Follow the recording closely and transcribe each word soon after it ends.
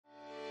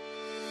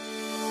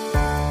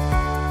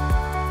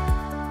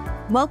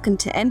Welcome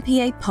to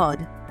MPA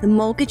Pod, the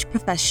Mortgage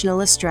Professional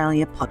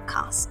Australia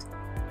podcast.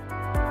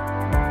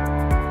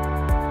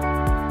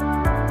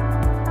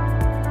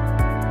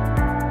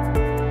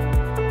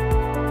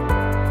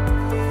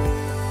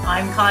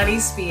 I'm Kylie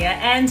Spear,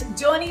 and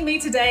joining me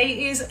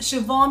today is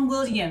Siobhan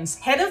Willians,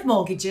 Head of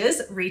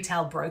Mortgages,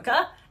 Retail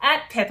Broker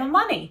at Pepper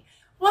Money.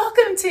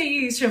 Welcome to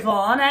you,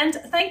 Siobhan, and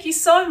thank you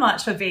so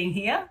much for being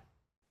here.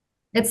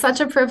 It's such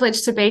a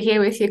privilege to be here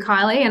with you,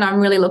 Kylie, and I'm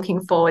really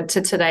looking forward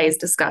to today's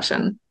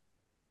discussion.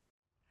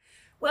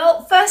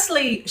 Well,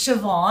 firstly,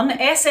 Siobhan,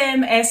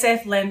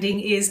 SMSF lending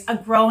is a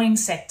growing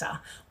sector.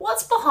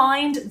 What's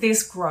behind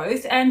this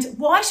growth and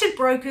why should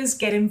brokers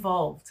get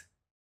involved?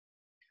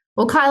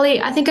 Well,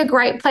 Kylie, I think a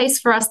great place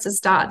for us to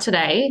start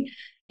today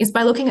is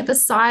by looking at the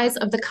size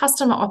of the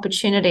customer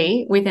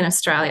opportunity within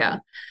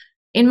Australia.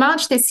 In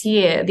March this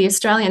year, the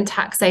Australian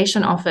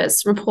Taxation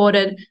Office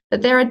reported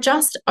that there are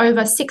just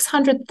over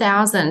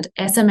 600,000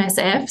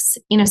 SMSFs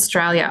in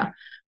Australia,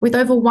 with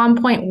over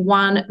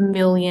 1.1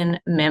 million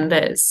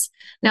members.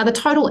 Now, the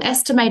total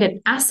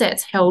estimated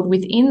assets held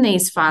within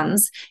these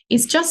funds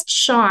is just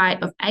shy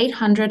of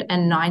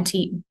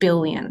 890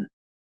 billion.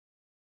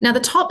 Now, the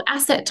top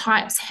asset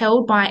types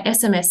held by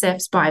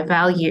SMSFs by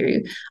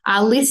value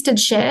are listed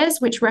shares,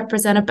 which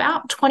represent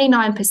about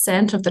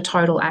 29% of the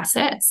total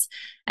assets,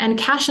 and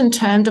cash and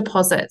term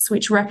deposits,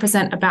 which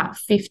represent about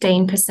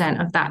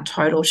 15% of that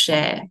total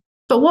share.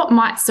 But what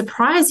might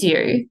surprise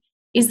you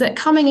is that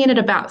coming in at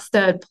about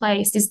third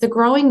place is the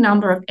growing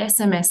number of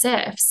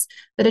SMSFs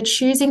that are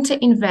choosing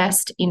to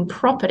invest in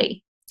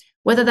property,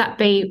 whether that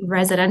be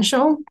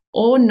residential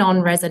or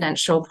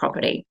non-residential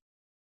property.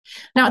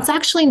 Now, it's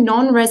actually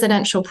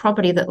non-residential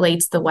property that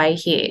leads the way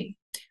here,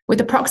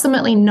 with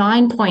approximately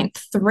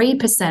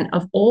 9.3%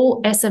 of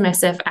all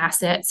SMSF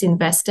assets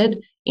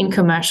invested in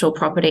commercial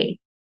property.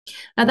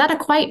 Now, that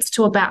equates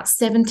to about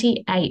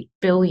 78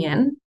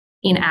 billion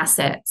in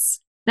assets.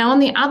 Now, on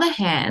the other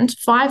hand,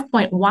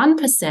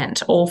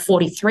 5.1% or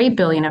 43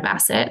 billion of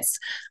assets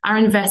are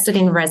invested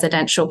in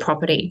residential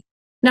property.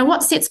 Now,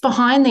 what sits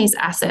behind these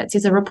assets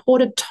is a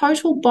reported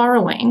total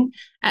borrowing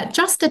at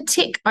just a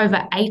tick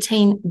over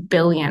 18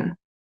 billion.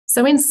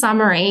 So in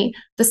summary,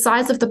 the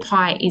size of the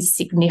pie is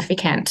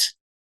significant.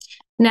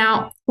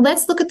 Now,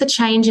 let's look at the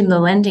change in the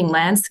lending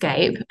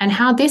landscape and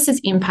how this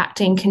is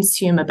impacting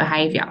consumer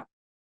behaviour.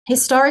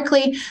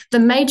 Historically, the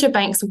major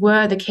banks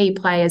were the key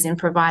players in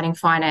providing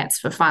finance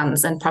for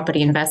funds and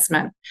property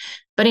investment.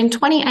 But in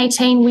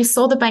 2018, we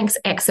saw the banks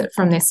exit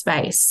from this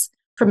space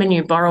from a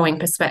new borrowing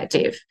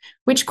perspective,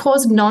 which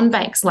caused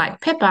non-banks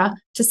like Pepper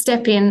to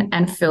step in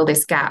and fill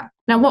this gap.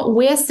 Now, what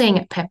we're seeing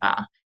at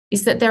Pepper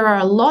is that there are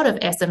a lot of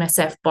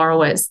SMSF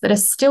borrowers that are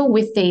still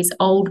with these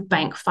old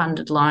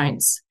bank-funded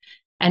loans,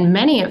 and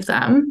many of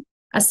them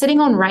are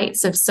sitting on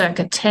rates of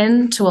circa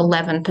 10 to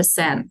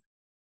 11%.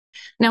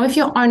 Now, if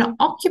your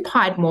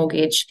owner-occupied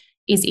mortgage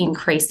is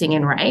increasing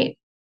in rate,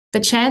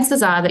 the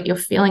chances are that you're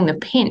feeling the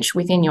pinch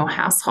within your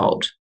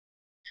household.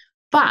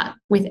 But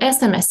with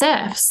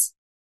SMSFs,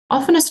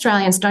 often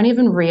Australians don't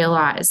even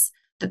realise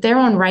that they're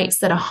on rates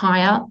that are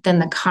higher than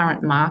the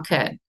current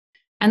market.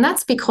 And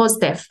that's because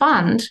their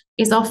fund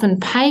is often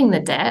paying the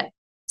debt,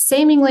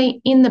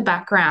 seemingly in the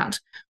background,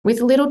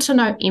 with little to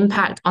no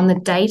impact on the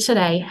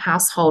day-to-day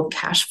household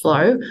cash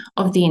flow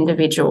of the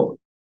individual.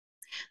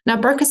 Now,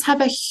 brokers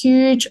have a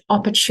huge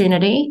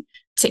opportunity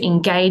to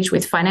engage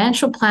with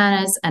financial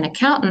planners and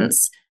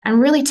accountants and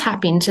really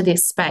tap into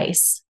this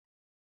space.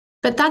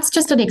 But that's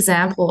just an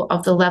example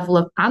of the level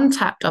of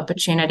untapped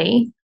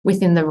opportunity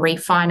within the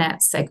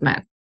refinance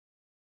segment.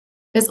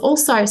 There's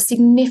also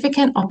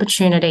significant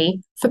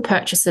opportunity for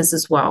purchases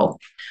as well,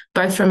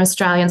 both from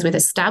Australians with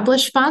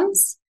established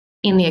funds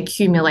in the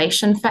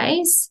accumulation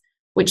phase,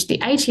 which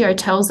the ATO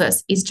tells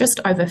us is just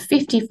over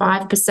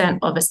 55%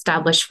 of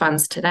established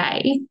funds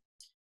today,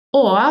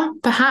 or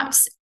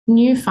perhaps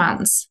new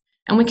funds.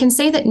 And we can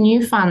see that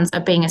new funds are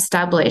being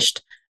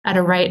established at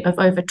a rate of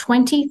over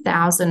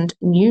 20,000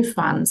 new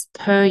funds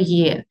per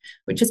year,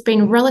 which has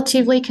been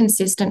relatively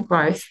consistent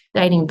growth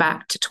dating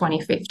back to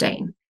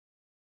 2015.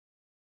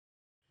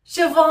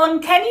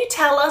 Siobhan, can you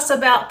tell us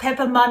about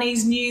Pepper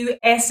Money's new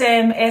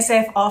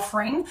SMSF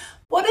offering?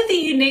 What are the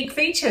unique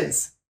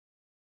features?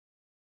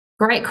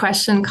 Great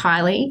question,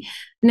 Kylie.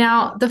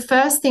 Now, the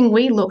first thing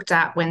we looked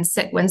at when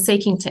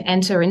seeking to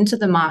enter into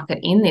the market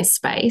in this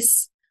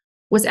space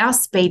was our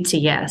speed to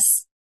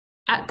yes.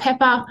 At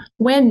Pepper,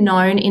 we're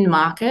known in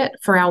market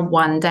for our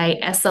one-day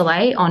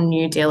SLA on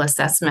new deal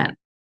assessment.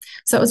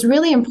 So it was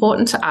really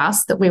important to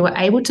us that we were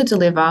able to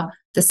deliver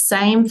the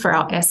same for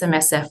our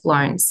SMSF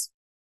loans.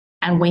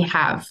 And we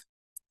have.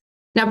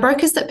 Now,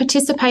 brokers that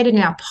participated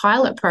in our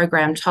pilot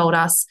program told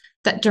us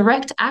that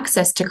direct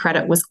access to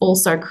credit was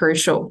also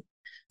crucial.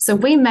 So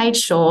we made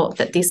sure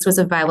that this was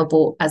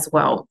available as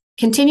well.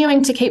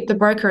 Continuing to keep the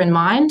broker in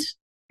mind,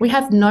 we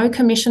have no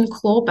commission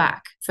clawback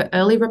for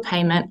early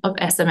repayment of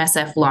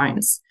SMSF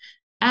loans.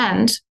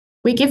 And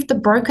we give the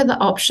broker the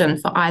option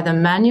for either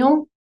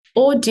manual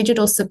or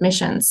digital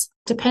submissions,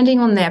 depending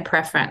on their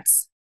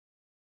preference.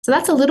 So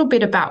that's a little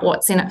bit about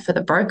what's in it for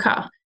the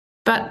broker.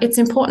 but it's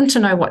important to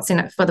know what's in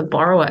it for the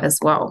borrower as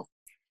well.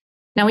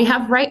 Now, we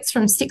have rates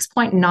from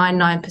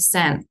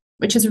 6.99%,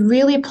 which is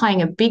really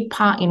playing a big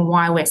part in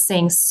why we're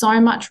seeing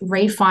so much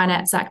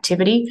refinance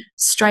activity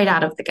straight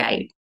out of the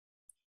gate.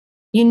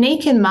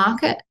 Unique in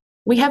market,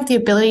 we have the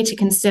ability to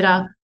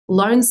consider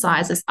loan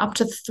sizes up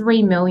to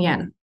 3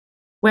 million,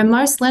 where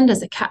most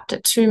lenders are capped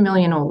at 2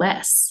 million or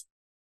less.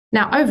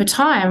 Now, over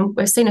time,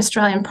 we've seen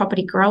Australian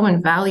property grow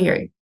in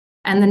value,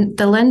 and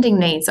the lending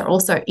needs are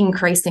also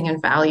increasing in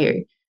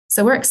value.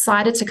 So we're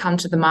excited to come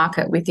to the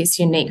market with this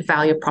unique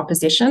value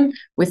proposition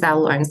with our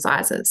loan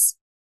sizes.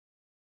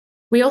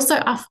 We also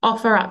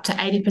offer up to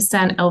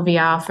 80%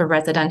 LVR for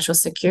residential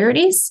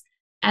securities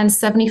and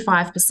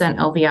 75%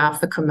 LVR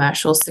for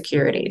commercial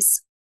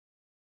securities.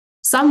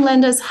 Some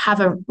lenders have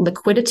a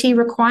liquidity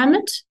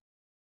requirement.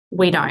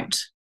 We don't.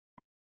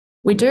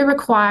 We do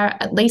require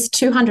at least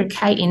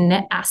 200K in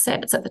net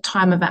assets at the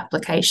time of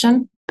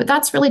application, but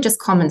that's really just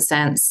common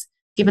sense,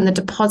 given the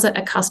deposit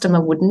a customer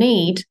would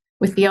need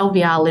with the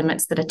LVR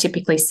limits that are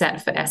typically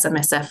set for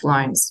SMSF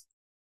loans.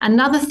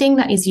 Another thing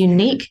that is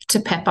unique to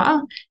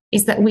Pepper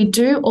is that we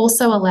do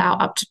also allow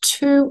up to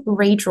 2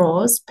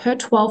 redraws per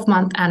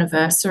 12-month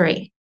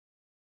anniversary.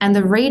 And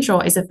the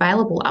redraw is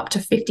available up to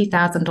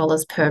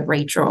 $50,000 per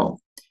redraw.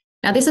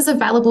 Now, this is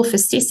available for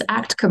SIS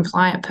Act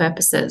compliant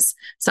purposes,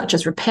 such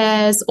as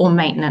repairs or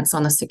maintenance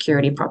on the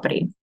security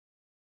property.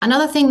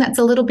 Another thing that's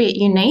a little bit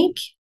unique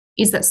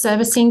is that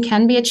servicing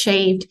can be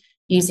achieved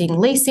using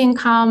lease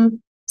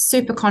income,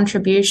 super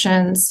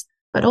contributions,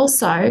 but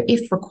also,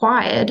 if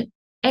required,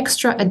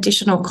 extra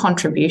additional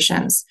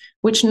contributions,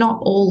 which not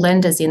all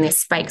lenders in this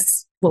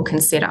space will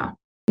consider.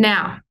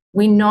 Now,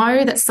 we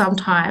know that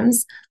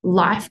sometimes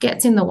life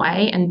gets in the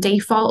way and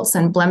defaults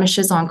and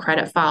blemishes on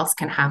credit files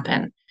can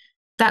happen.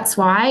 That's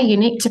why,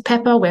 unique to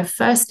Pepper, we're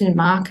first in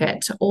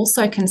market to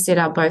also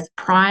consider both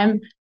prime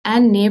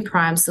and near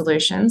prime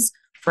solutions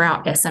for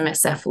our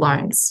SMSF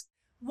loans.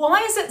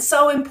 Why is it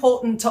so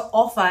important to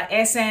offer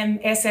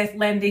SMSF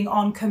lending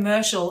on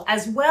commercial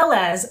as well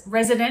as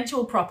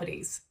residential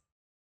properties?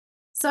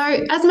 So,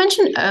 as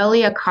mentioned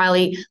earlier,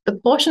 Kylie, the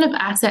portion of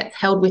assets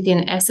held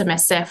within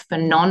SMSF for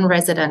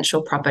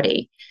non-residential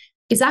property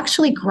is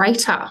actually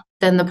greater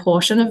than the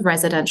portion of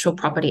residential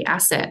property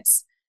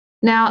assets.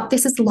 Now,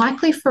 this is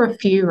likely for a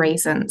few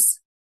reasons.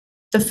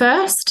 The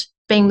first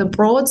being the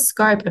broad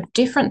scope of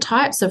different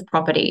types of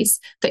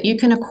properties that you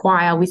can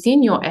acquire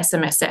within your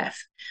SMSF,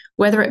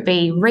 whether it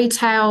be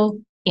retail,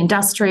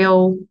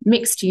 industrial,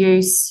 mixed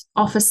use,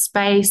 office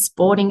space,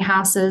 boarding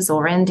houses,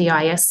 or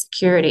NDIS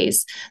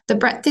securities. The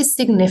breadth is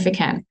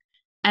significant,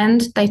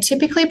 and they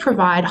typically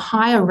provide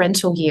higher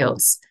rental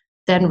yields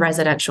than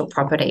residential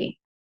property.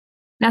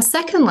 Now,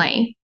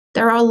 secondly,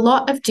 there are a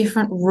lot of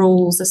different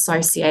rules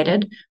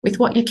associated with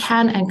what you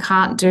can and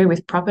can't do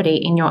with property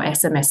in your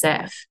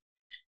SMSF.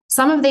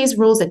 Some of these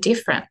rules are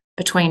different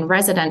between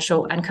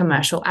residential and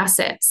commercial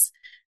assets,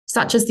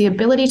 such as the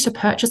ability to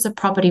purchase a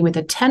property with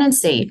a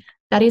tenancy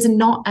that is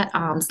not at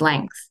arm's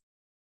length.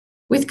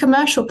 With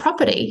commercial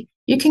property,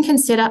 you can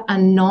consider a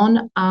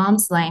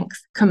non-arm's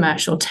length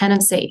commercial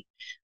tenancy.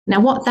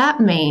 Now, what that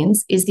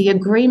means is the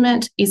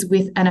agreement is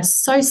with an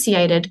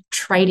associated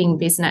trading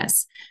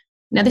business.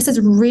 Now, this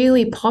is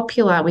really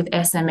popular with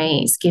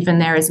SMEs, given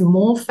there is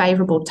more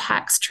favourable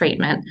tax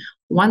treatment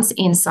once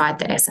inside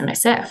the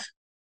SMSF.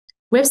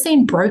 We've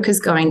seen brokers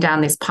going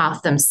down this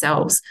path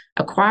themselves,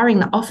 acquiring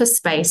the office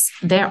space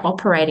they're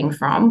operating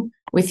from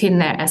within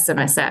their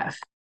SMSF.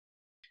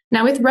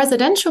 Now, with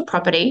residential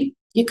property,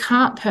 you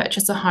can't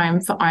purchase a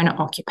home for owner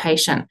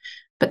occupation,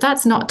 but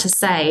that's not to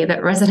say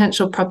that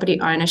residential property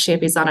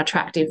ownership is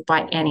unattractive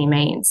by any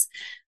means.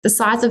 The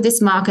size of this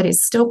market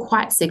is still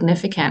quite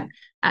significant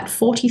at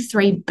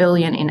 $43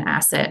 billion in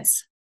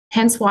assets,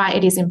 hence why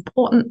it is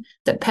important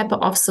that Pepper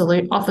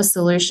offers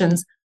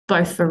solutions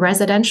both for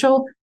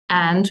residential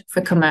and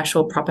for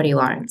commercial property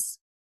loans.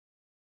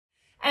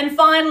 And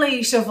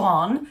finally,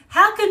 Siobhan,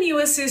 how can you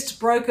assist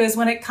brokers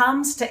when it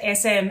comes to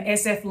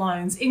SMSF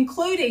loans,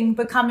 including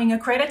becoming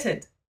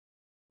accredited?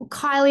 Well,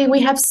 Kylie,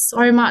 we have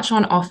so much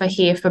on offer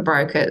here for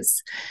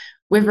brokers.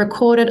 We've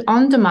recorded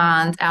on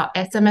demand our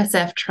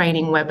SMSF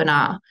training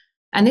webinar,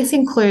 and this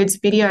includes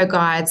video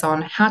guides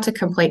on how to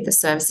complete the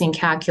servicing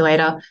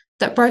calculator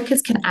that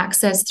brokers can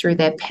access through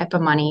their Pepper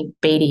Money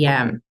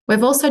BDM.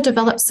 We've also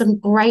developed some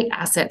great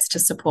assets to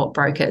support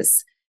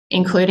brokers,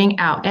 including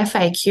our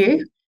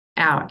FAQ,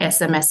 our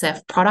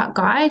SMSF product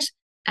guide,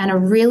 and a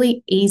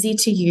really easy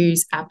to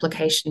use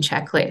application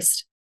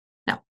checklist.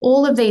 Now,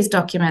 all of these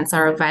documents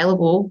are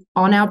available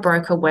on our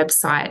broker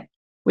website,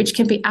 which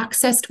can be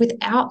accessed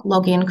without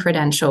login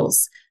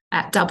credentials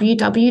at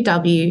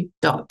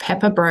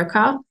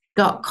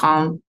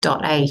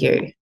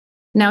www.pepperbroker.com.au.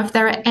 Now, if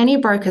there are any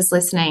brokers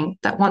listening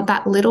that want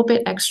that little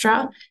bit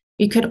extra,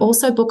 you could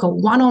also book a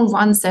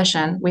one-on-one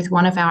session with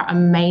one of our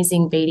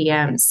amazing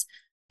BDMs,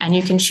 and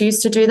you can choose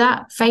to do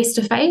that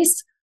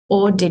face-to-face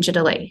or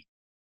digitally.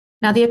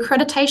 Now, the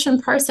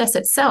accreditation process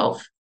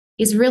itself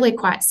is really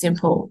quite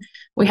simple.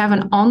 We have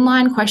an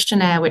online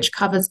questionnaire which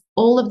covers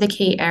all of the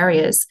key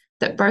areas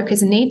that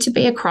brokers need to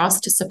be across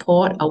to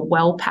support a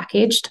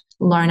well-packaged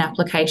loan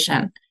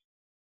application?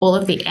 All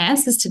of the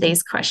answers to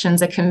these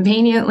questions are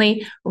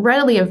conveniently,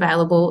 readily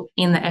available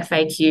in the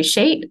FAQ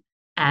sheet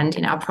and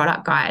in our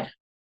product guide.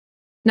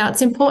 Now,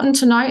 it's important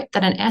to note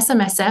that an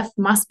SMSF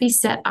must be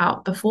set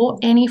up before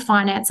any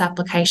finance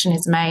application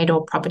is made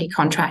or property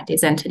contract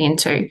is entered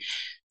into.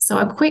 So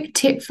a quick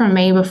tip from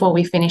me before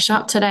we finish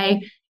up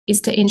today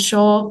is to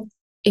ensure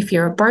if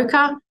you're a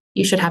broker,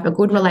 you should have a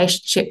good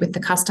relationship with the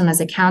customer's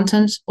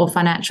accountant or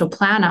financial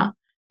planner,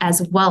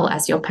 as well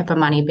as your Pepper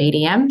Money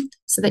BDM,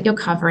 so that you're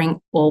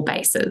covering all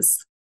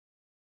bases.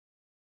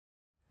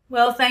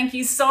 Well, thank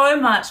you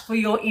so much for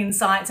your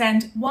insights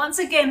and once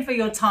again for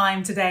your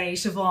time today,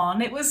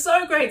 Siobhan. It was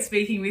so great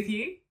speaking with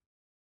you.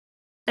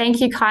 Thank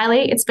you,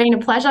 Kylie. It's been a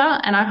pleasure,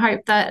 and I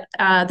hope that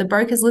the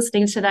brokers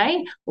listening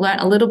today learn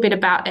a little bit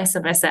about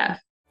SMSF.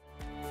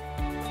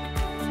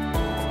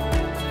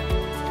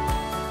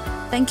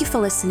 Thank you for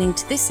listening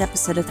to this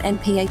episode of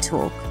NPA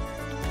Talk.